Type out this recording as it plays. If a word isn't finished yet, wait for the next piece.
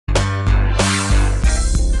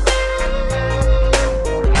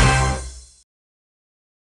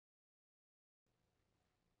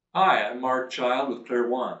Hi, I'm Mark Child with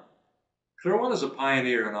ClearOne. ClearOne is a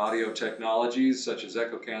pioneer in audio technologies such as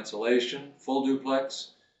echo cancellation, full duplex,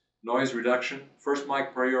 noise reduction, first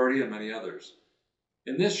mic priority, and many others.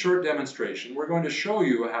 In this short demonstration, we're going to show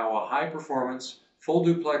you how a high-performance, full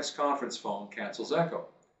duplex conference phone cancels echo.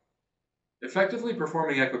 Effectively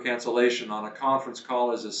performing echo cancellation on a conference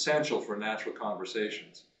call is essential for natural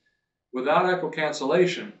conversations. Without echo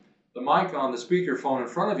cancellation, the mic on the speakerphone in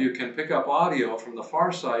front of you can pick up audio from the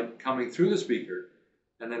far side coming through the speaker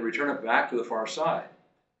and then return it back to the far side.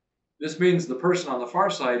 This means the person on the far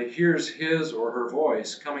side hears his or her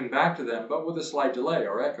voice coming back to them, but with a slight delay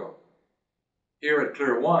or echo. Here at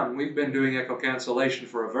ClearOne, we've been doing echo cancellation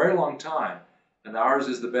for a very long time, and ours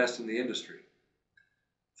is the best in the industry.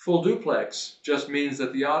 Full duplex just means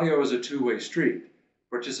that the audio is a two-way street.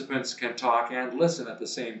 Participants can talk and listen at the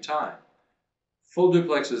same time. Full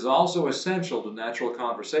duplex is also essential to natural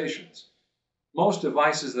conversations. Most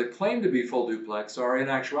devices that claim to be full duplex are in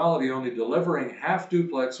actuality only delivering half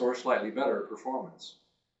duplex or slightly better performance.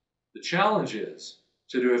 The challenge is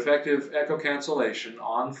to do effective echo cancellation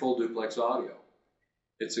on full duplex audio.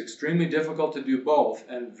 It's extremely difficult to do both,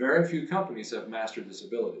 and very few companies have mastered this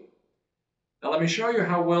ability. Now let me show you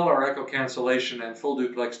how well our echo cancellation and full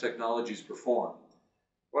duplex technologies perform.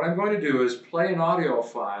 What I'm going to do is play an audio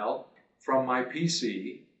file from my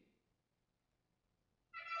PC.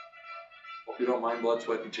 Hope you don't mind blood,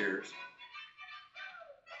 sweat, and tears.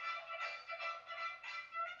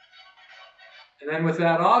 And then with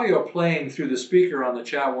that audio playing through the speaker on the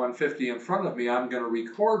Chat 150 in front of me, I'm going to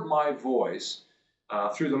record my voice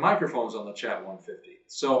through the microphones on the Chat 150.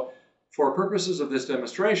 So for purposes of this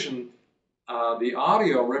demonstration, the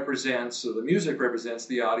audio represents, so the music represents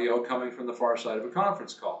the audio coming from the far side of a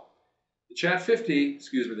conference call. The Chat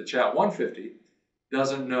 150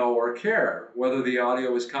 doesn't know or care whether the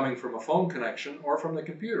audio is coming from a phone connection or from the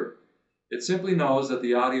computer. It simply knows that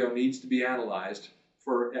the audio needs to be analyzed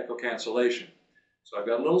for echo cancellation. So I've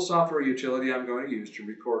got a little software utility I'm going to use to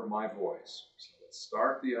record my voice. So let's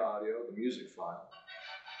start the audio, the music file.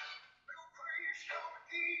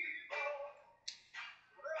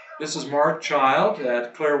 This is Mark Child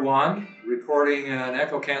at ClearOne, recording an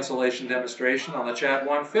echo cancellation demonstration on the Chat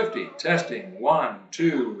 150. Testing, 1,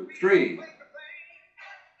 2, 3.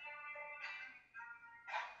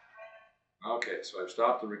 Okay, so I've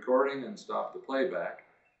stopped the recording and stopped the playback.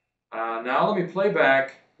 Now let me play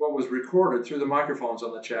back what was recorded through the microphones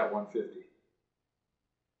on the Chat 150.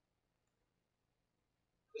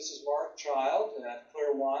 This is Mark Child at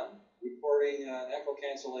ClearOne, recording an echo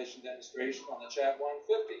cancellation demonstration on the Chat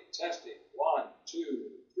 150. Testing, 1, 2,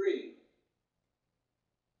 3.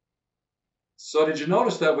 So did you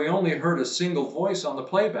notice that we only heard a single voice on the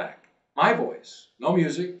playback? My voice. No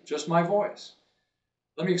music, just my voice.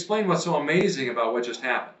 Let me explain what's so amazing about what just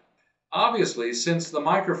happened. Obviously, since the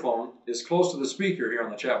microphone is close to the speaker here on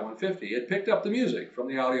the Chat 150, it picked up the music from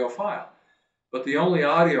the audio file. But the only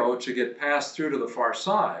audio to get passed through to the far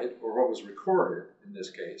side, or what was recorded in this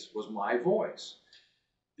case, was my voice.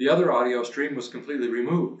 The other audio stream was completely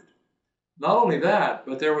removed. Not only that,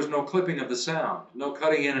 but there was no clipping of the sound, no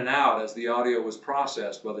cutting in and out as the audio was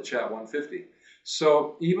processed by the Chat 150.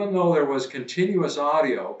 So even though there was continuous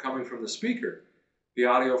audio coming from the speaker, the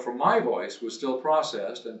audio from my voice was still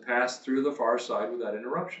processed and passed through the far side without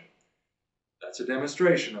interruption. That's a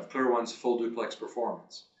demonstration of ClearOne's full duplex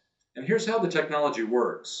performance. And here's how the technology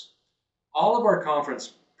works. All of our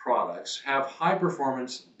conference products have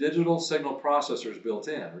high-performance digital signal processors built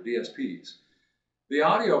in, or DSPs. The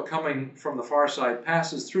audio coming from the far side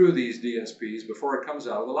passes through these DSPs before it comes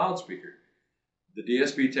out of the loudspeaker. The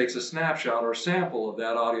DSP takes a snapshot or sample of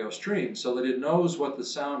that audio stream so that it knows what the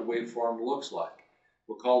sound waveform looks like.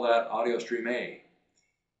 We'll call that audio stream A.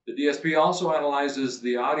 The DSP also analyzes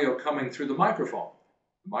the audio coming through the microphone.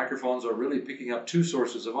 The microphones are really picking up two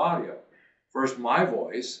sources of audio. First, my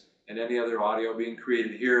voice, and any other audio being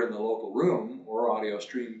created here in the local room, or audio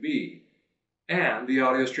stream B, and the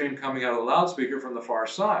audio stream coming out of the loudspeaker from the far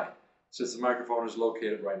side, since the microphone is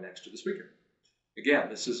located right next to the speaker. Again,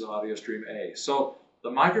 this is audio stream A. So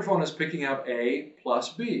the microphone is picking up A plus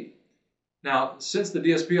B. Now, since the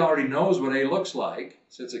DSP already knows what A looks like,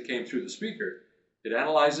 since it came through the speaker, it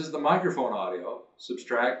analyzes the microphone audio,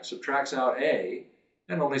 subtracts out A,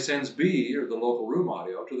 and only sends B, or the local room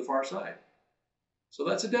audio, to the far side. So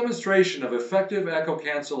that's a demonstration of effective echo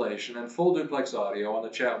cancellation and full duplex audio on the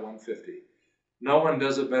Chat 150. No one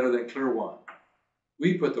does it better than ClearOne.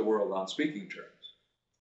 We put the world on speaking terms.